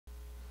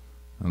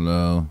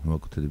Hello,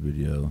 welcome to the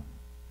video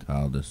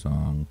titled the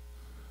song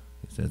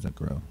It Says I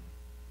Grow.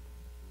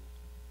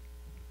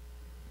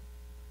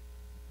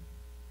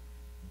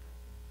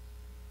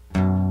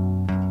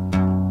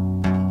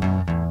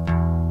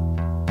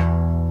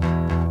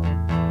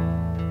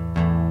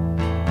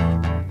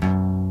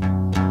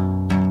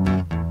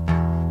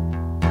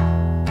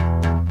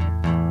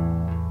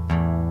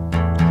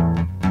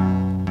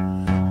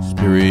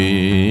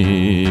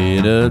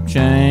 Spirit of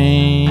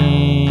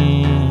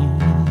change,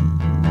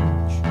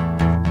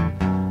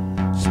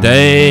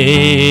 stay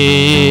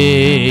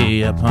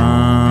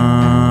upon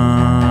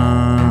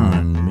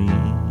me.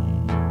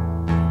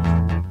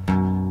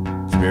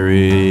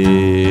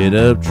 Spirit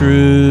of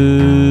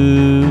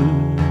truth,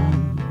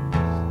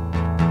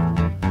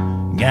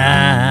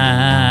 guide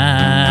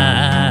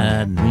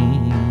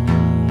me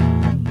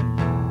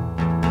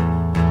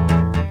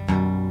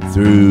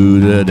through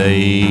the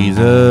days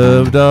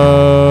of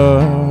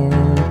darkness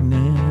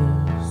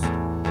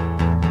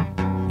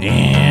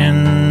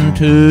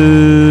into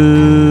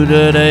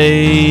the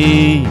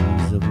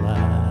days of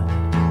light.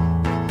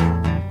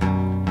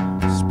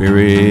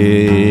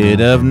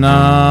 Spirit of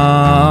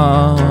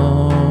knowledge,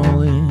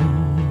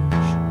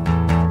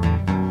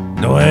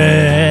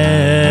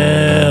 dwell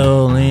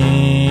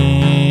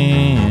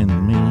in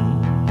me,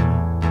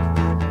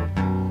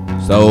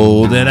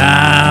 so that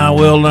I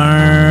will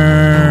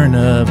learn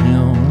of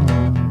Him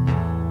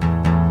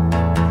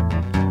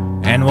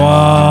and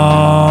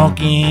walk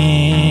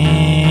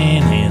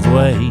in His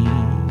ways.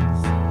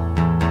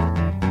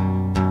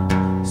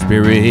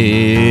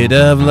 Spirit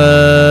of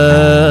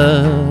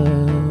love,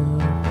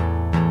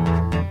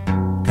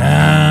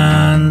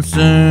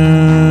 consume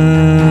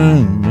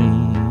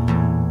me,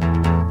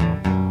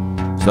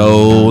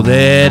 so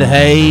that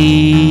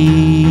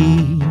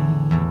hate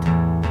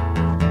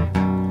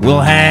will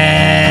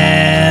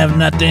have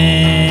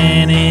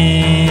nothing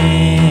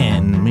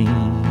in me.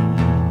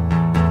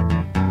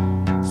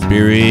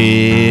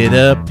 Spirit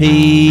of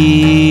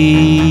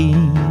peace,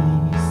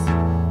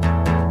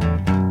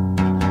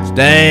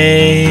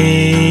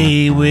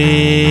 stay with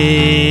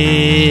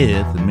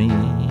me,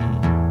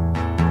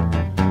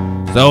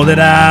 so that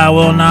I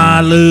will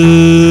not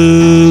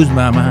lose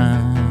my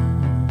mind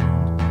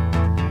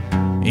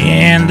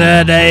in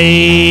the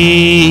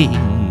days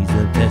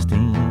of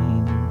testing.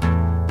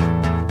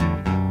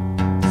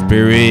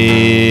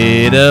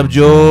 Spirit of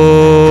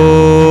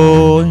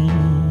joy,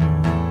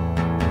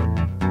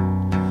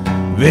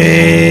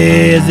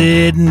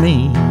 visit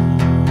me,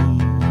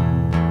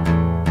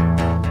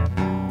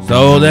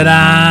 so that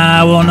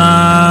I will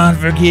not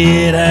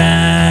forget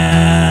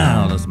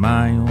how to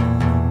smile.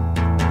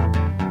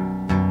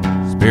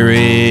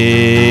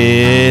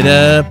 Spirit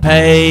of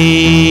patience,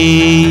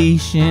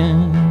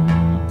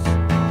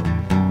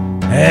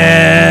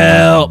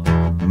 help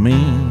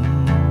me,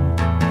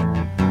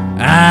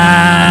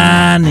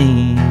 I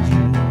need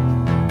you,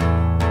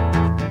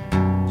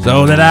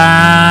 so that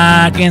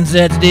I can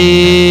sit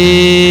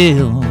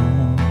still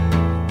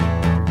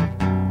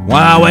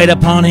while I wait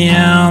upon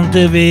Him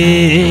to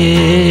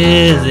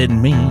visit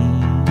me.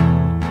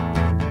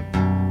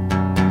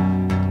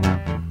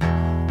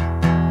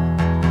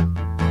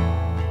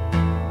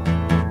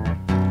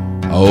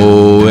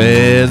 Oh,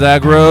 as I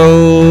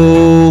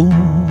grow,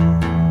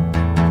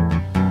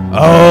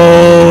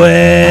 oh,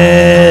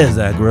 as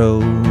I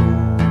grow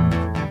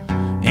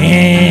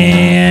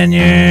in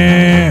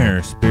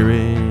your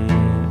spirit,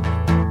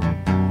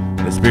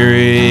 the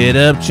spirit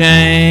of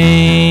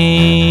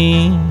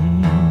change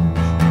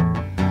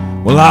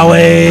will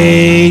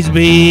always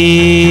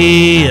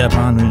be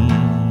upon me.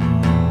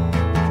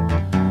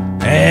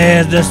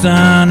 As the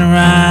sun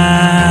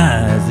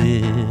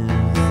rises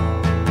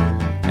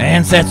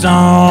and sets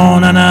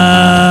on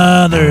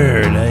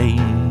another day,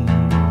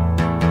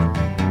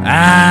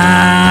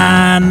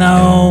 I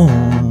know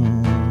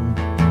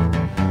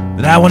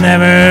that I will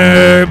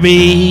never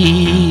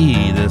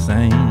be the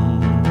same.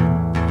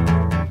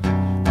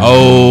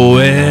 Oh,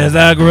 as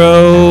I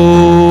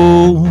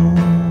grow,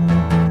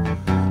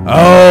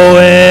 oh,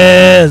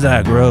 as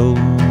I grow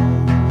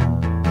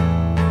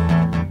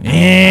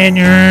in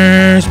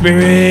your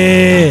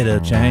spirit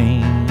of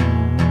change,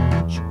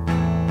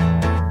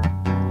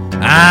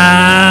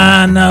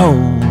 I know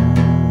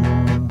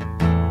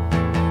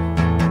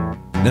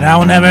that I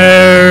will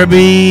never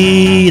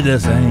be the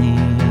same.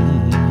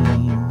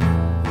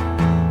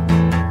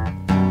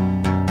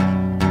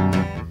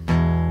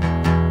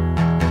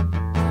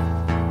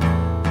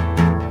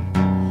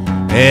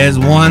 As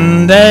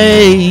one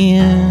day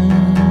ends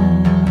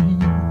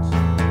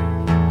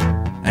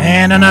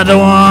and another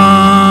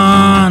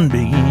one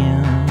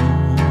begins,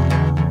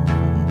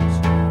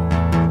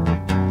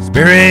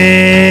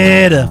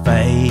 spirit of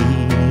faith,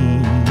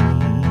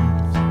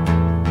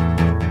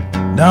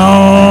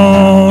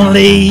 don't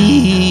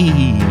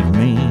leave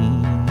me.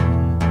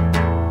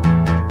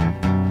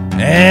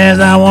 As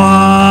I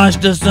watch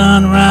the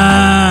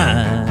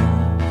sunrise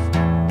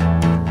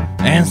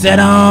and set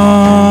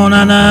on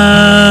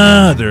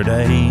another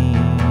day,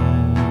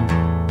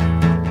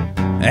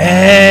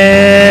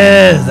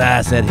 as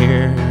I sit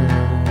here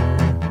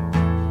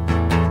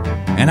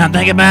and I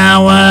think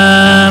about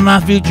what my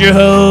future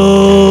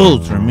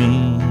holds for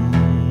me.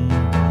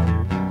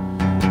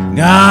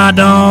 God,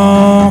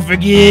 don't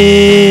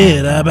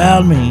forget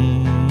about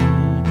me.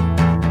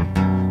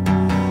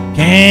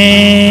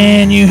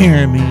 Can you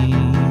hear me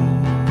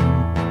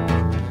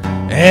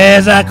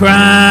as I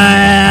cry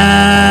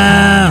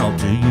out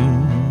to you?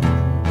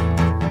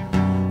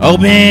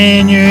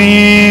 Open your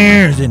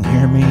ears and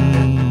hear me.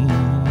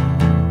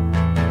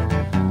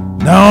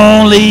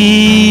 Don't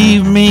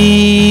leave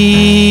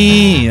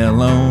me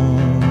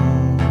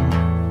alone.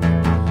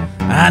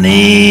 I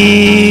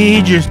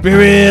need your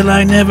spirit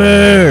like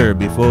never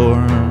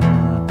before.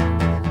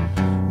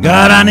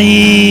 God, I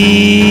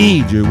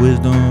need your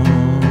wisdom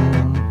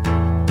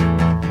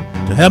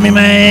to help me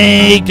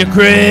make the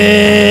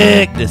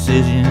correct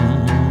decisions,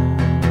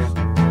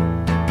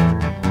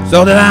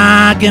 so that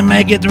I can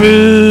make it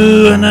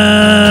through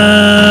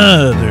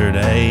another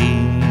day.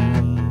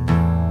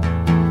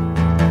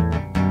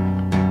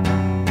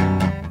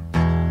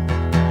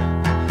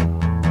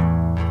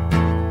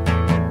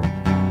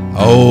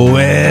 Oh,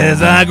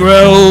 as I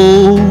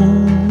grow,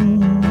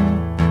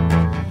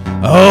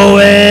 oh,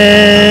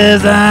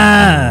 as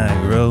I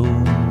grow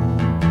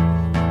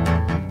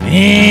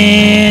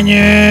in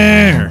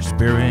your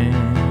spirit,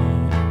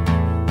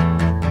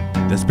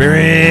 the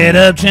spirit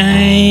of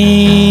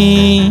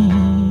change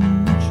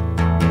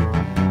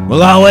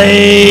will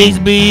always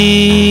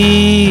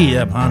be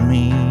upon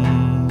me.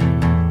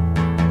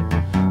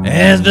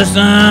 As the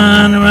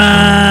sun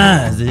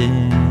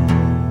rises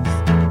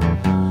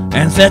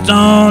and sets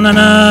on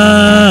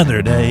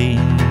another day,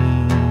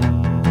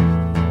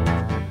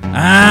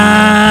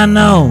 I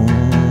know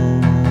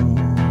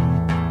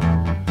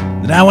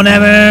that I will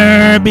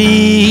never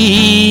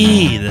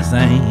be the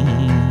same.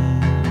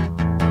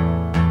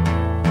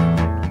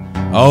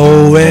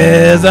 Oh,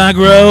 as I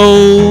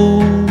grow,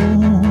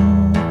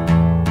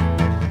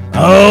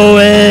 oh,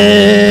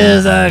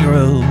 as I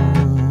grow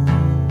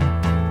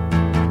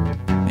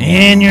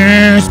in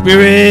your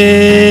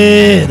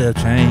spirit of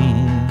change,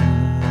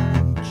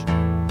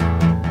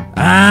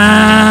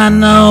 I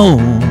know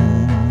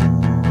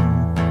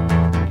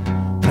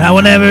that I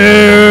will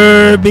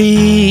never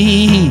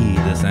be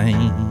the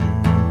same.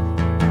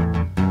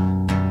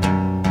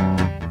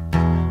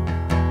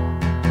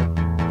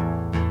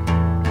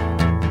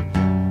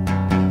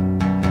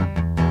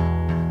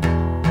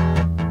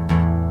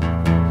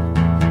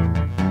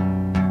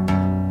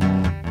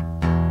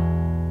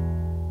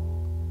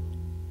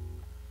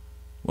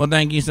 Well,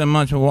 thank you so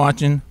much for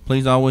watching.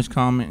 Please always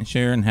comment and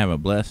share, and have a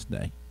blessed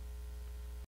day.